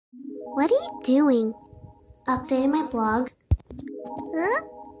What are you doing? Updating my blog? Huh?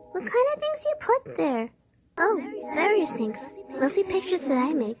 What kind of things do you put there? Oh, various things. Mostly pictures that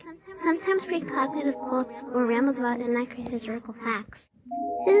I make. Sometimes precognitive quotes or rambles about inaccurate historical facts.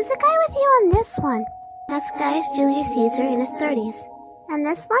 Who's the guy with you on this one? That guy is Julius Caesar in his 30s. And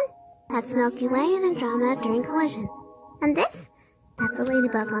this one? That's Milky Way and Andromeda during collision. And this? That's a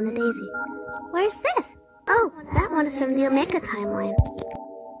ladybug on a daisy. Where's this? Oh, that one is from the Omega timeline.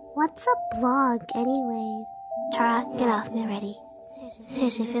 What's a blog, anyways? Chara, get off me already.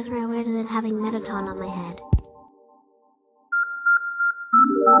 Seriously, feels more weirder than having Metaton on my head.